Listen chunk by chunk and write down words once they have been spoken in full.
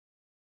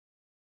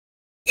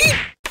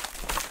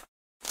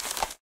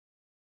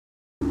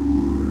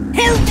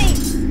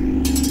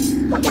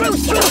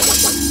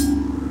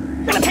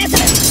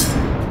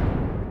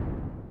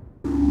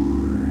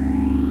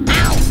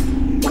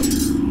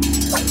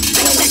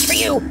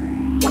you!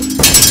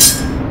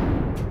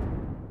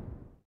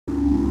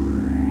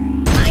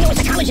 I know a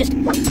psychologist!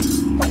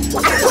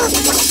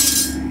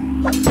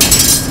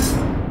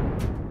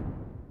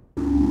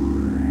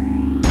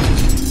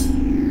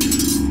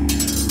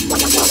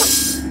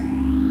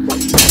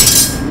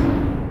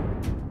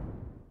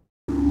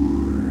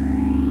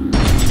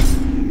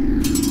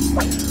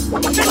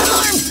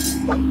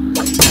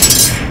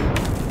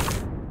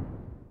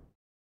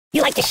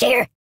 You like to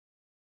share?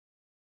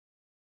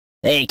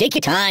 Hey, take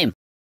your time.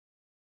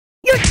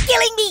 You're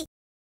killing me!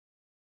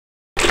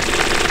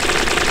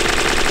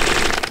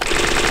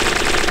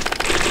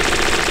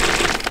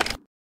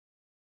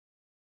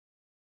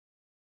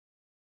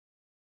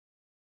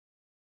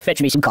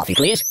 Fetch me some coffee,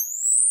 please.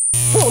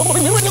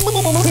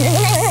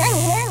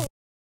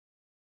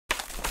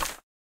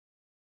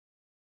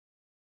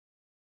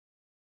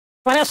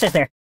 What else is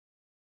there?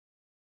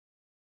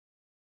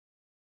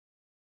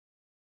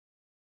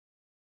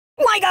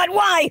 My God,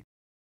 why?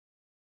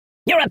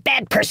 You're a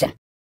bad person.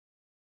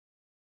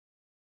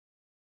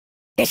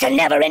 It's a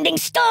never-ending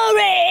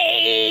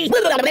story!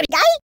 Enough!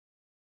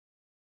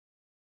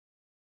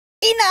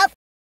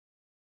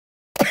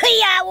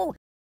 Yow!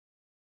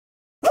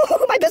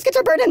 My biscuits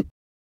are burning!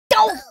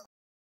 Don't!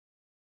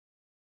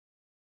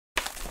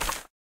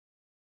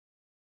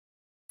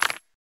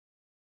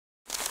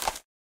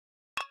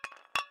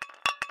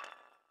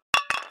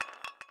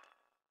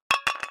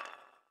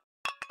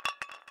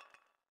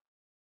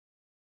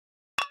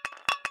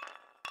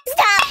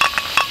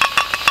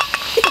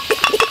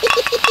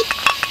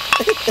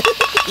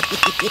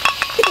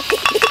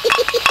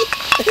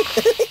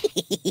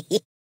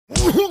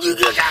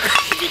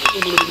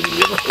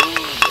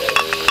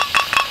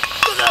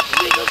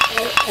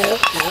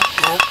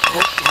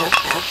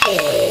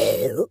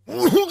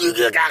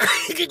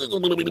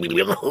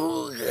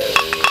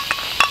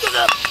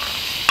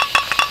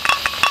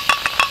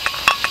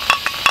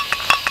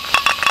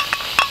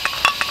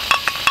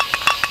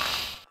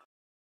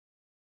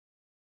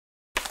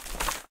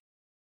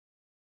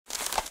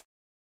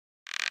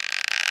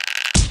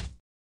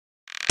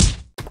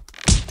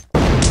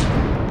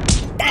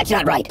 That's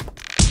not right.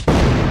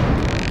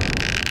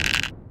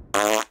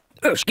 Oh,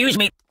 excuse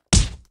me.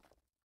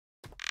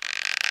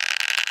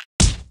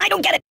 I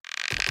don't get it.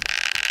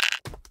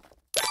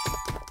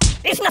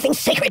 There's nothing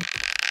sacred.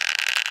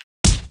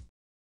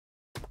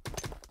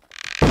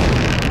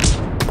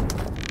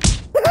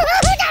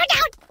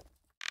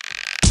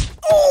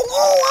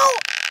 Oh.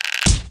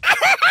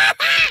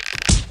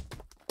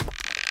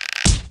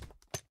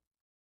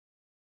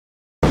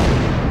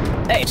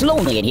 Hey, it's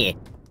lonely in here.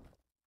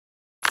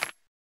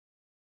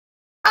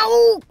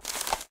 Oh!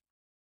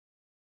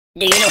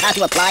 Do you know how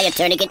to apply a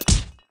tourniquet?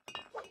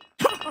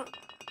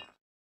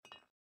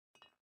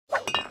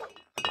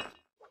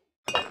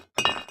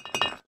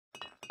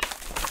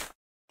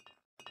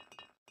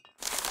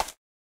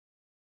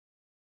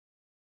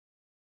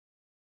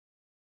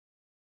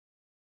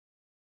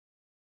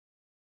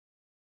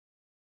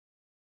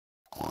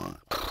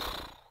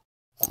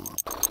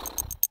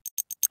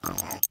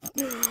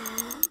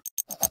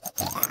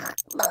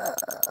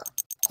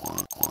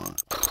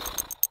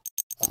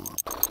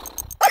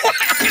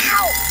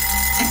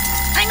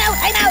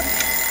 I'm out!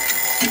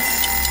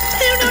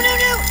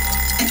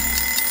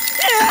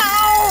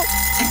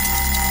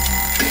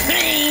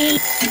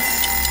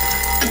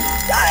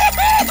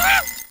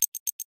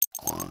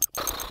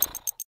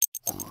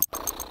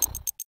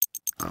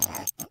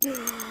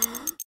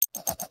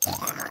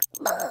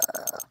 No!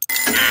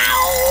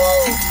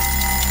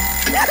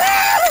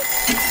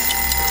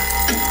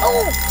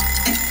 Oh!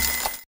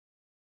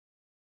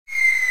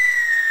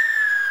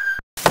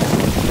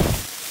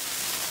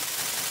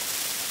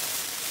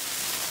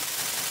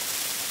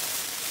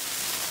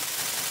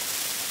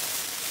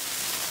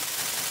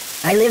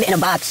 I live in a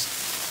box.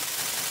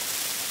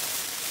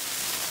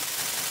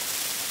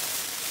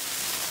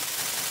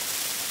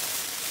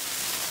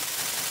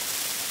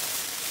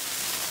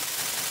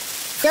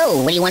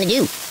 So, what do you want to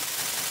do?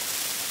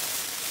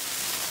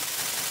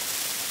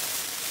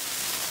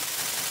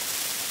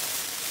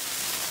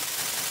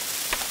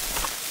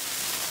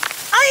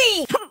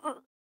 Aye!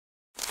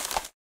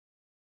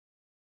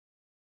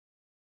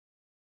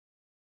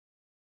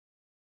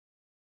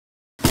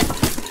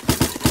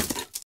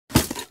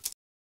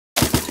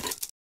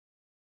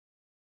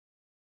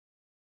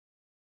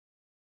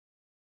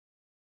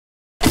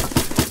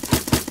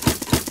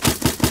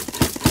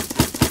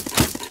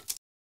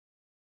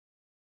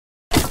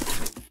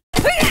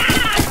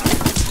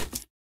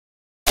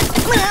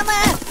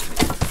 Mama!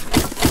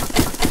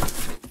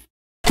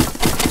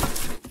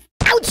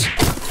 Ouch!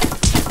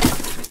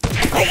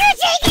 I can't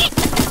take it!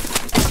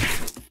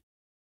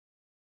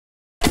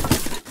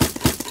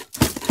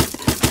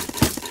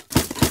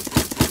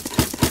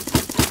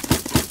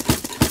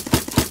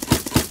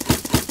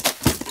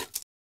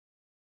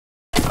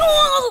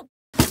 Oh!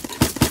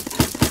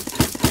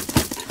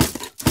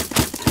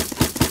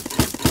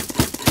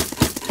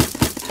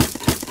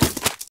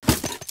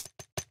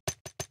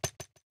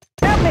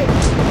 Help me!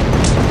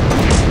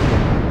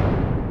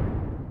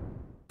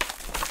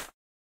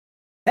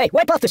 Hey,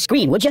 wipe off the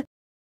screen, would you?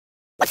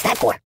 What's that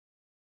for?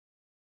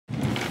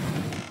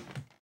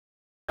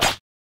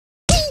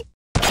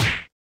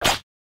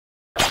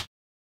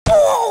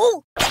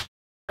 Oh!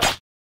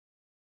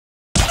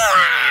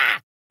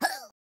 Ah!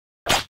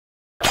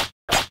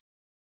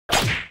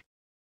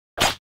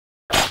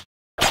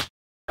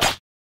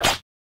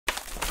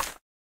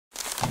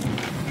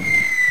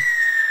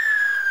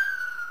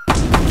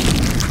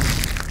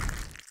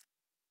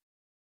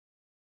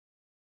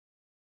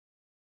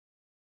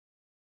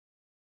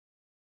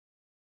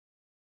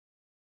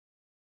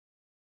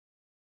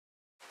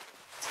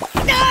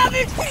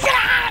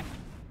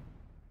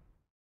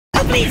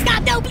 Oh, please,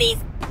 God, no, please!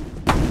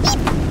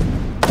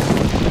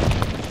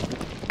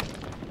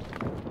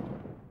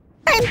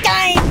 I'm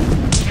dying!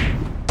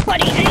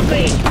 Buddy,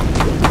 angry!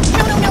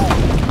 No, no, no!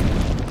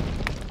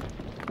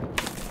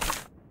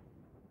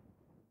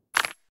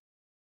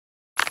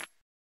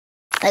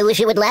 I wish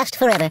it would last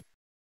forever.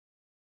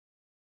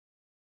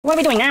 What are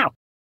we doing now?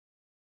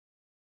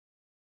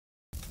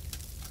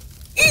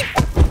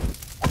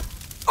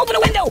 Open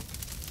a window!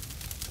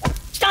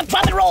 Stop,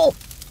 drop, and roll!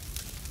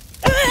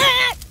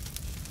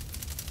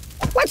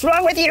 What's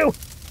wrong with you?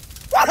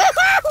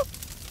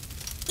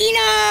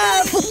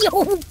 Enough!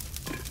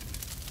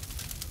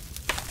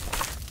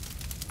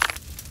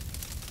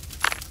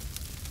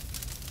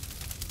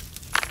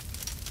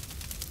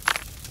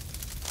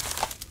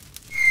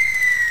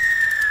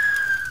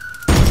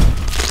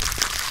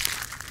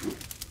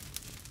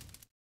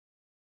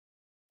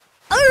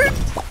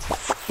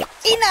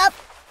 Enough!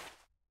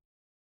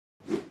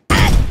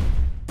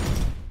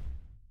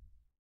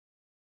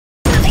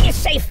 Nothing is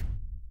safe!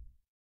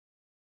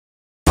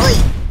 Ow!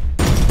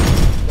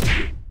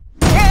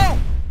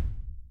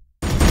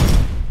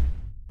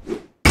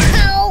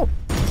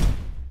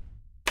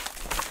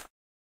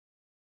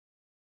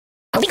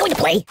 Are we going to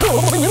play?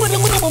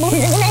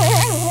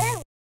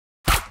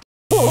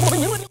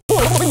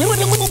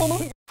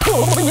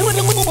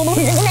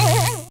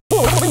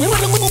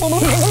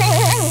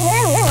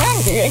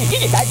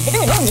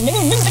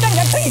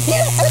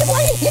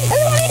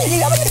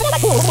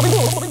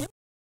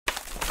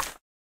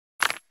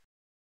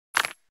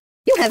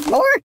 You have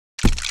more?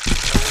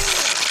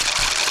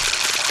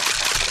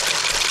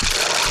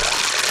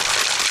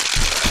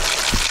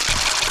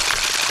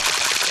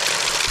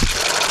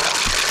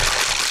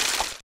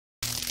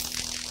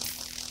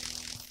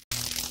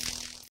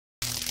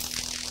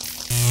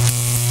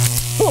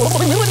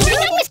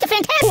 Mr.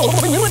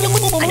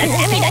 Fantastic! I'm not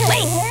happy that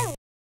way.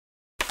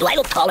 Do I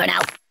look taller now?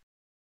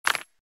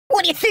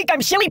 What do you think?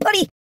 I'm silly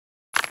putty?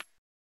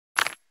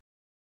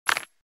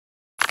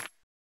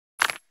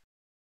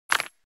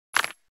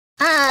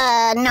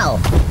 No.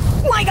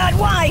 My God,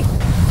 why?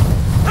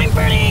 I'm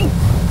burning!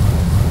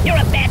 You're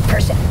a bad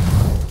person.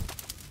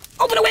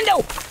 Open a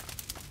window!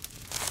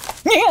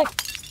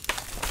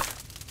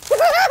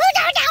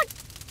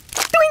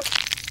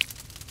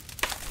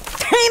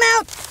 Time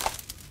out!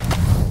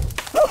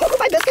 Oh,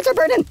 my biscuits are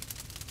burning.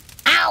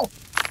 Ow!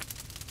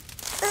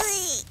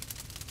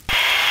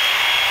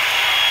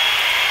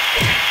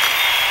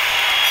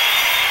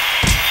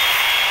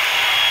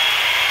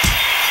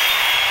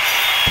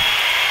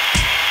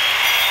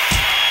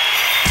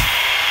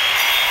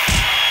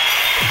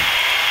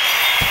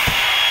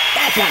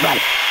 That's not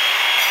right.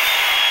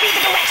 Read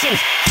the directions.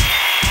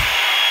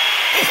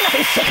 There's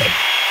nothing sacred.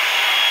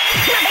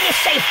 Nothing is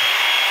safe.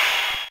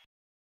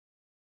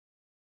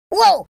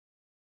 Whoa!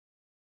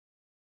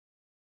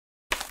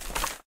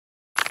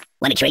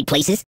 Want to trade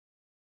places?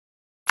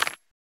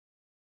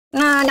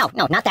 No,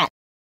 not that.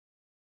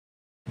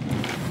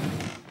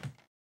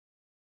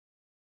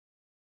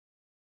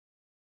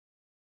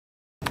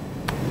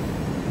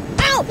 Ow!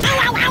 Ow,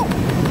 ow, ow!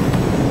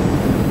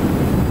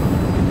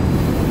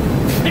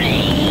 No!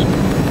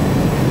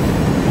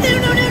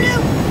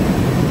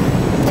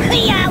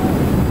 Ow!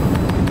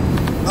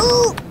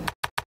 Ooh!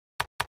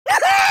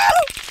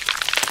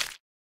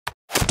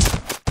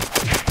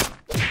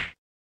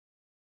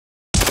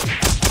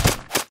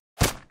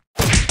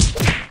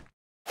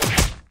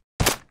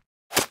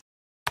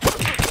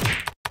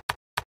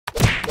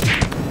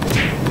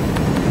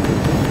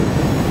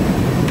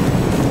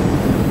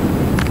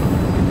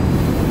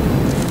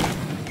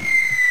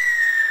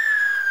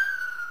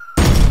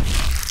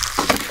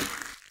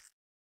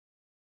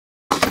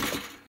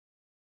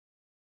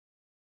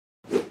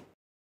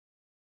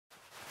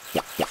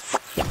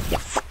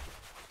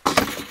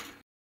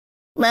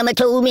 Mama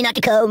told me not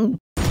to come.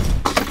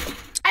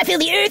 I feel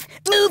the earth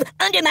move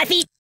under my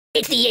feet.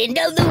 It's the end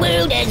of the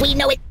world as we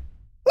know it.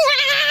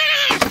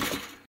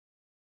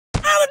 Oh,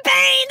 the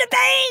pain! The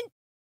pain!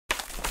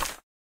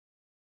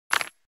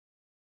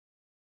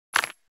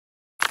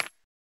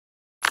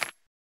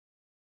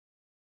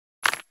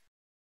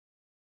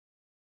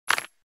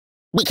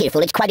 Be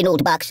careful, it's quite an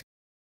old box.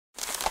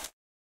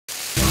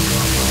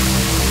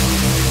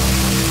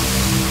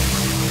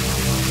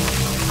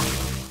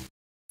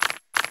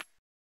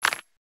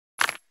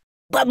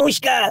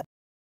 Babushka!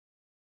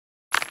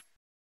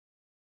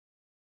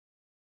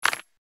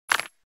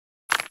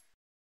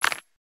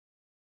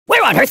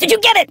 Where are on earth did you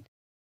get it?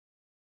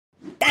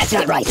 That's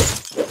not right.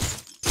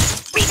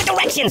 Read the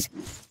directions.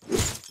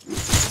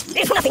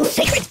 There's nothing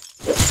sacred.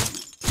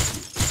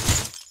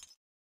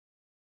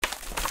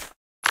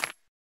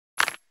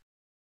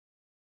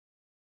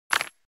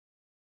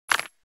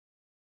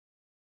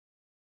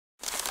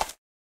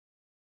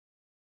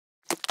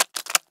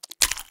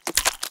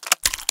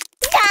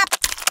 Stop!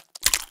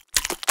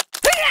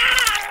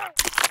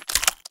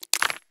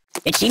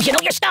 It seems you know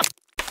your stuff.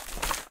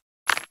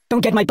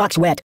 Don't get my box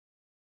wet.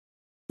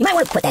 You might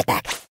want to put that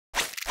back.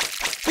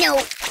 No.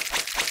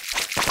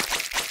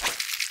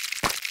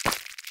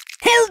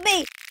 Help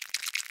me!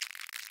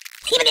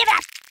 Give me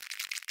that!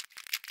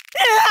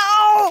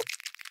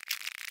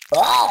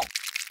 Oh!